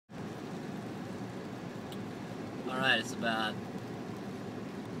Alright, it's about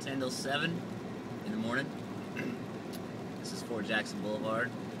 10 till 7 in the morning. This is Fort Jackson Boulevard.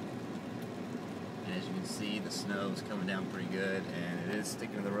 And as you can see, the snow is coming down pretty good, and it is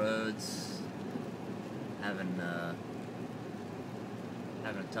sticking to the roads. Having a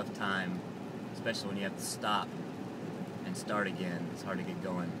tough time, especially when you have to stop and start again. It's hard to get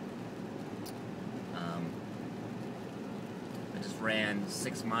going. I just ran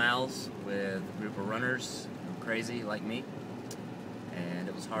 6 miles with a group of runners who are crazy like me, and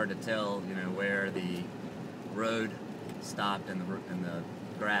it was hard to tell, where the road stopped and the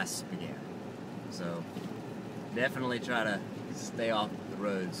grass began. So definitely try to stay off the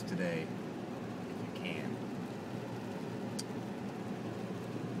roads today if you can.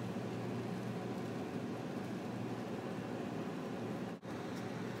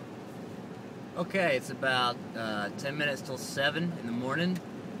 Okay, it's about 10 minutes till 7 in the morning,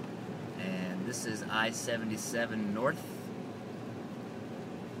 and this is I-77 North,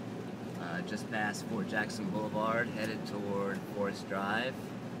 just past Fort Jackson Boulevard, headed toward Forest Drive.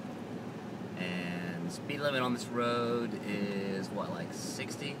 And the speed limit on this road is, like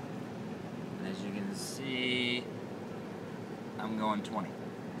 60? And as you can see, I'm going 20.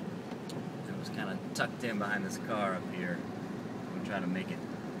 It was kind of tucked in behind this car up here. I'm going to try to make it.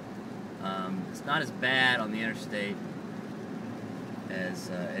 It's not as bad on the interstate as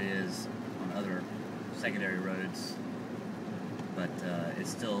it is on other secondary roads, but it's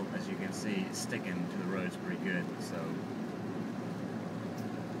still, as you can see, sticking to the roads pretty good. So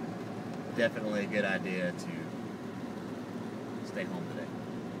definitely a good idea to stay home today.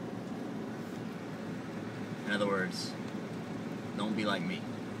 In other words, don't be like me.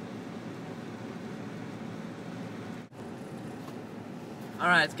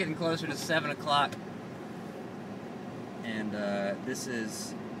 Alright, it's getting closer to 7 o'clock, and this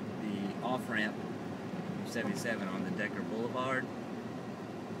is the off-ramp of 77 on the Decker Boulevard,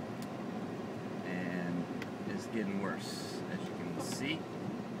 and it's getting worse, as you can see.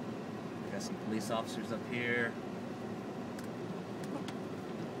 Got some police officers up here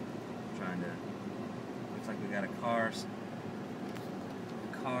trying to, looks like we got a car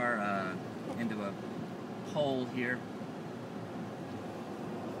into a hole here.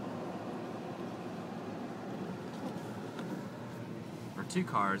 Or 2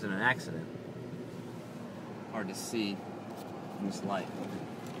 cars in an accident. Hard to see in this light.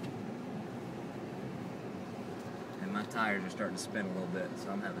 And my tires are starting to spin a little bit,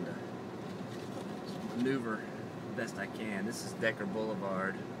 so I'm having to maneuver the best I can. This is Decker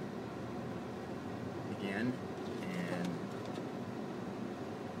Boulevard again, and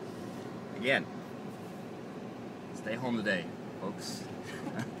again, stay home today, folks.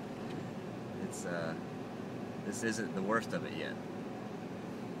 This isn't the worst of it yet.